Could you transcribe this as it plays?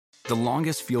The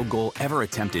longest field goal ever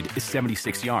attempted is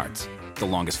 76 yards. The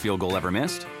longest field goal ever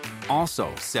missed?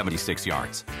 Also 76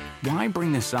 yards. Why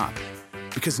bring this up?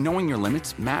 Because knowing your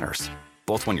limits matters,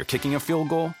 both when you're kicking a field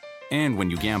goal and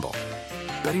when you gamble.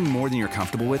 Betting more than you're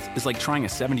comfortable with is like trying a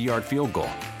 70-yard field goal.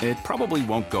 It probably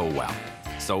won't go well.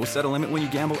 So set a limit when you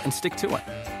gamble and stick to it.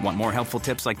 Want more helpful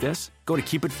tips like this? Go to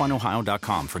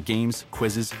keepitfunohio.com for games,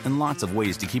 quizzes, and lots of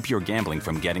ways to keep your gambling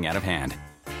from getting out of hand.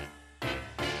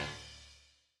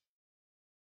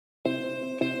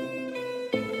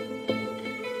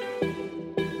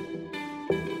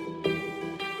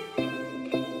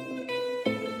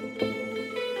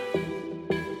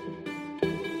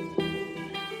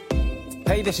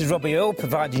 Hey, this is Robbie Earle,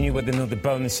 providing you with another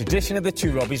bonus edition of the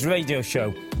Two Robbies radio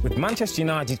show. With Manchester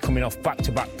United coming off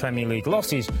back-to-back Premier League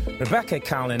losses, Rebecca,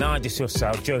 Carl and I discussed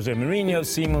how Jose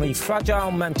Mourinho's seemingly fragile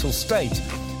mental state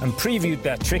and previewed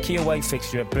their tricky away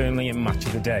fixture at Burnley in Match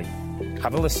of the Day.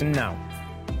 Have a listen now.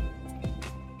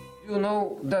 You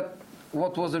know that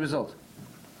what was the result?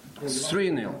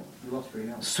 3-0. You lost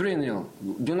 3-0. 3-0.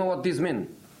 Do you know what this means?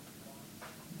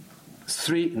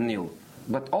 3-0.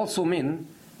 But also mean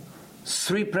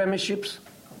 3 premierships,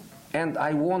 and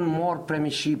I won more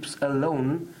premierships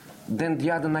alone than the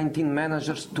other 19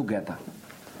 managers together.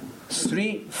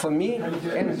 3 for me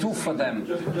and 2 for them.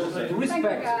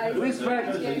 Respect, man,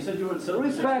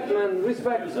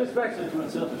 respect.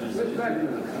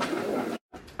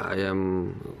 I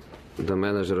am the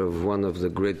manager of one of the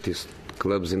greatest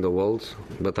clubs in the world,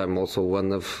 but I'm also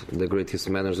one of the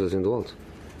greatest managers in the world.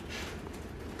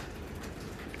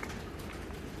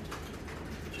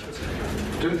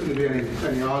 I don't think there'd be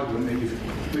any argument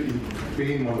that you've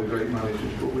been one of the great managers,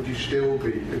 but would you still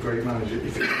be a great manager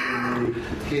if you were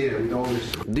here with all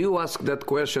this? Do you ask that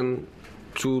question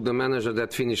to the manager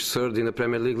that finished 3rd in the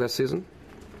Premier League last season?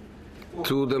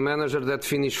 To the manager that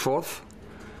finished 4th?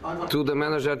 To the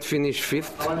manager that finished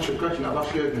 5th? I'll answer the question. I've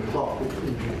asked Jurgen Klopp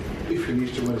if he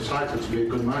needs to win a title to be a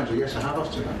good manager. Yes, I have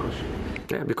asked him that question.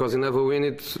 Yeah, because he never win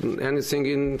anything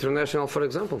international, for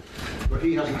example. But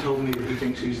he hasn't told me that he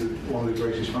thinks he's one of the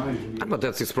greatest managers. But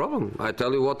that's his problem. I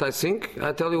tell you what I think,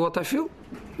 I tell you what I feel.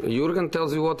 Jurgen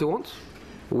tells you what he wants.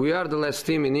 We are the last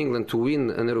team in England to win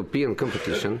an European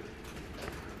competition.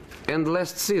 And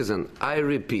last season, I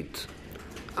repeat,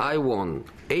 I won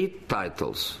 8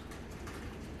 titles.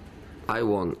 I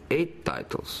won 8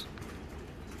 titles.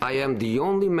 I am the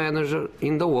only manager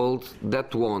in the world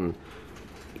that won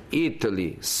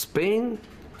Italy, Spain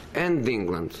and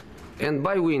England. And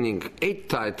by winning 8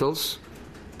 titles,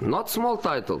 not small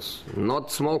titles,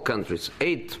 not small countries,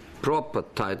 8 proper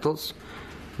titles,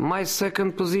 my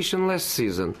second position last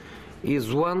season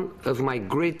is one of my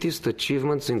greatest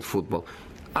achievements in football.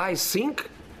 I think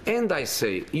and I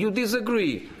say, you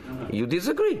disagree. You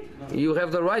disagree. You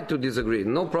have the right to disagree.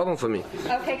 No problem for me.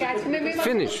 Okay, guys, can we move on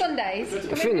to the Sundays?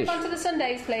 Can we move on to the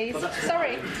Sundays, please?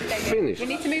 Sorry, David. Finish. We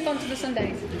need to move on to the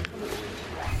Sundays.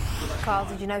 Carl,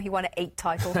 did you know he won 8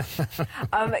 titles?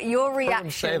 Your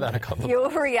reaction. Say that a couple. Your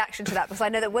reaction to that, because I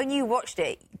know that when you watched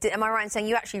it, am I right in saying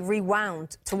you actually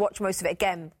rewound to watch most of it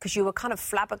again because you were kind of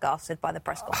flabbergasted by the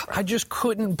press conference? I just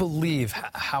couldn't believe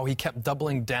how he kept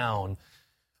doubling down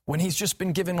when he's just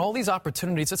been given all these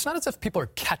opportunities. It's not as if people are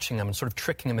catching him and sort of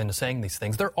tricking him into saying these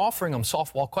things. They're offering him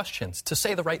softball questions to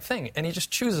say the right thing, and he just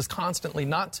chooses constantly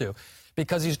not to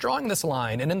because he's drawing this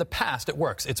line, and in the past it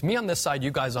works. It's me on this side,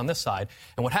 you guys on this side,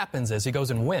 and what happens is he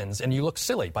goes and wins, and you look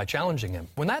silly by challenging him.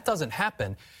 When that doesn't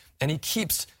happen, and he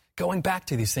keeps going back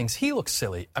to these things, he looks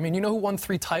silly. I mean, you know who won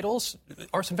 3 titles?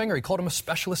 Arsene Wenger. He called him a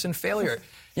specialist in failure.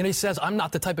 You know, he says, I'm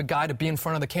not the type of guy to be in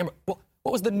front of the camera. Well,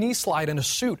 what was the knee slide in a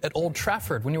suit at Old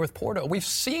Trafford when you were with Porto? We've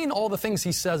seen all the things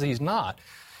he says he's not.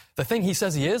 The thing he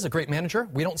says he is, a great manager,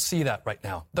 we don't see that right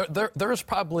now. There's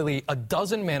probably a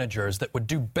dozen managers that would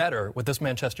do better with this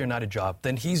Manchester United job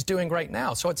than he's doing right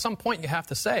now. So at some point you have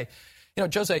to say, you know,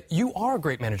 Jose, you are a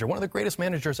great manager, one of the greatest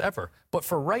managers ever. But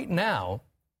for right now,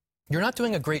 you're not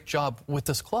doing a great job with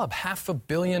this club. $500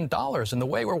 million in the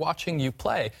way we're watching you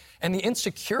play. And the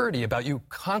insecurity about you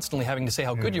constantly having to say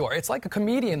how good you are. It's like a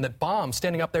comedian that bombs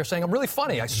standing up there saying, I'm really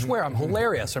funny. I swear, I'm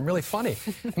hilarious. I'm really funny.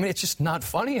 I mean, it's just not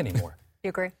funny anymore. You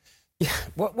agree? Yeah.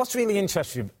 What's really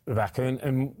interesting, Rebecca,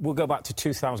 and we'll go back to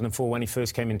 2004 when he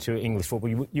first came into English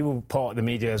football. You were part of the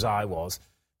media as I was.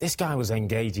 This guy was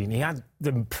engaging. He had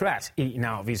the press eating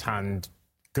out of his hand.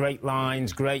 Great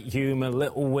lines, great humour,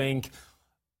 little wink.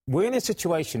 We're in a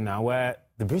situation now where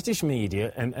the British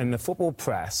media and the football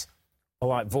press are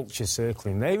like vultures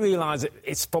circling. They realise that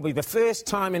it's probably the first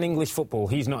time in English football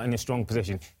he's not in a strong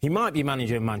position. He might be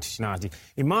manager of Manchester United.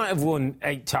 He might have won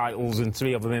 8 titles and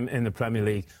 3 of them in the Premier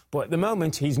League. But at the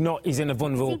moment, he's not. He's in a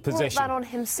vulnerable position. He brought that on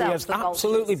himself. He has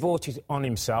absolutely brought it on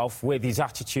himself with his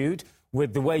attitude,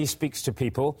 with the way he speaks to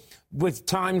people, with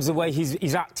times the way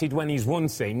he's acted when he's won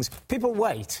things. People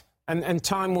wait, and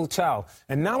time will tell.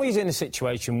 And now he's in a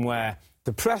situation where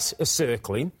the press are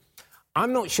circling.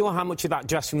 I'm not sure how much of that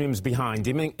dressing room's behind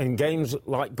him, and games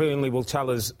like Burnley will tell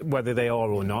us whether they are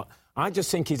or not. I just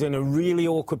think he's in a really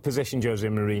awkward position, Jose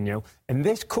Mourinho, and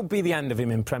this could be the end of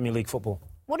him in Premier League football.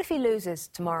 What if he loses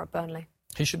tomorrow at Burnley?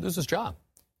 He should lose his job.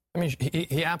 I mean,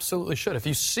 he absolutely should. If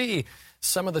you see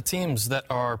some of the teams that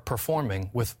are performing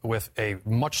with a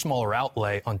much smaller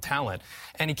outlay on talent,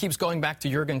 and he keeps going back to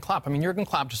Jurgen Klopp. I mean, Jurgen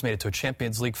Klopp just made it to a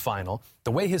Champions League final.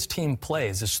 The way his team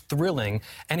plays is thrilling,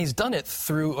 and he's done it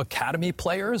through academy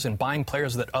players and buying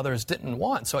players that others didn't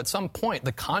want. So at some point,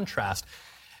 the contrast,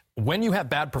 when you have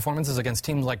bad performances against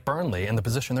teams like Burnley in the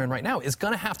position they're in right now, is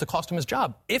going to have to cost him his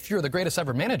job. If you're the greatest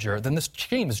ever manager, then this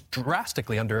team is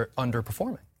drastically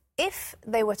underperforming. If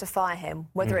they were to fire him,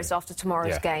 whether it's after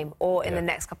tomorrow's game or in the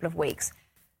next couple of weeks,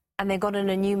 and they got in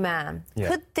a new man,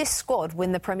 could this squad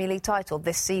win the Premier League title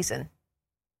this season?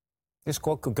 This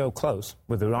squad could go close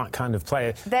with the right kind of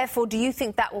player. Therefore, do you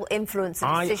think that will influence the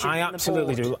decision I from the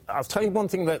absolutely board? do. I'll tell you one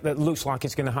thing that looks like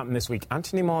it's going to happen this week.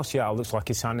 Anthony Martial looks like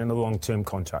he's signing a long-term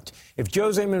contract. If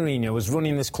Jose Mourinho was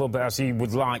running this club as he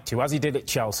would like to, as he did at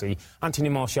Chelsea, Anthony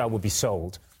Martial would be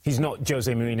sold. He's not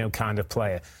Jose Mourinho kind of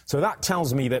player. So that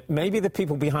tells me that maybe the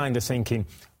people behind are thinking,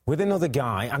 with another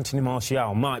guy, Anthony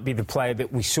Martial might be the player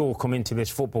that we saw come into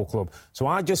this football club. So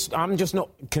I'm just not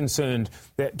concerned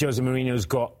that Jose Mourinho's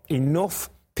got enough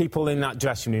people in that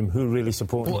dressing room who really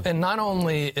support him. Well, and not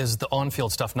only is the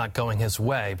on-field stuff not going his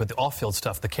way, but the off-field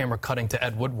stuff, the camera cutting to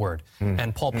Ed Woodward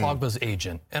and Paul Pogba's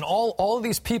agent, and all of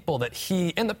these people that he,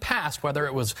 in the past, whether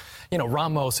it was,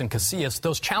 Ramos and Casillas,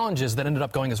 those challenges that ended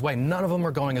up going his way, none of them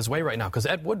are going his way right now, because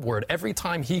Ed Woodward, every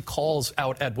time he calls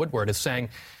out Ed Woodward, is saying,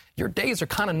 your days are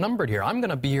kind of numbered here. I'm going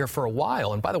to be here for a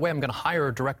while. And by the way, I'm going to hire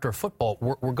a director of football.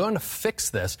 We're going to fix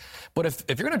this. But if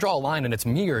you're going to draw a line and it's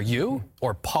me or you,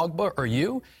 or Pogba or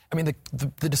you, I mean,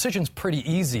 the decision's pretty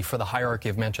easy for the hierarchy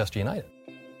of Manchester United.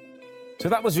 So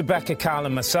that was Rebecca, Carl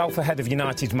and myself ahead of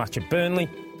United's match at Burnley.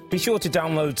 Be sure to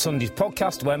download Sunday's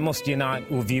podcast where Must Unite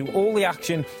will review all the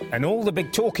action and all the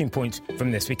big talking points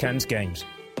from this weekend's games.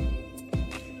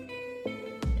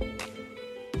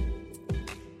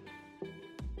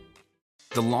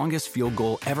 The longest field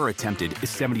goal ever attempted is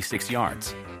 76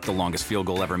 yards. The longest field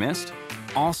goal ever missed?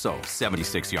 Also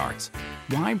 76 yards.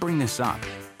 Why bring this up?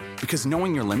 Because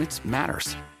knowing your limits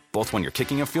matters, both when you're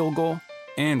kicking a field goal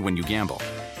and when you gamble.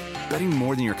 Betting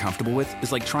more than you're comfortable with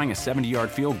is like trying a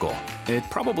 70-yard field goal. It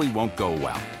probably won't go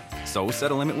well. So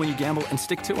set a limit when you gamble and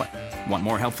stick to it. Want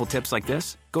more helpful tips like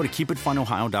this? Go to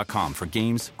keepitfunohio.com for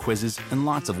games, quizzes, and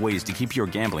lots of ways to keep your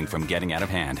gambling from getting out of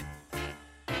hand.